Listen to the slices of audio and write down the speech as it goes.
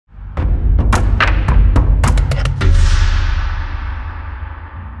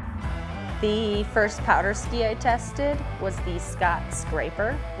The first powder ski I tested was the Scott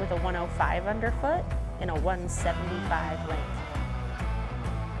Scraper with a 105 underfoot and a 175 length.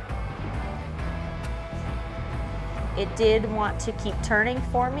 It did want to keep turning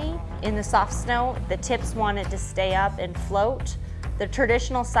for me. In the soft snow, the tips wanted to stay up and float. The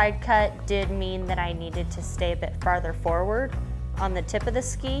traditional side cut did mean that I needed to stay a bit farther forward on the tip of the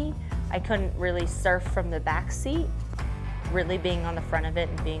ski. I couldn't really surf from the back seat. Really being on the front of it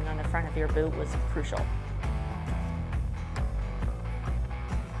and being on the front of your boot was crucial.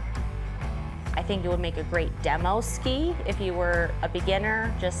 I think it would make a great demo ski if you were a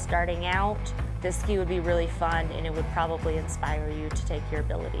beginner just starting out. This ski would be really fun and it would probably inspire you to take your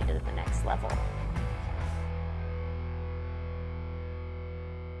ability to the next level.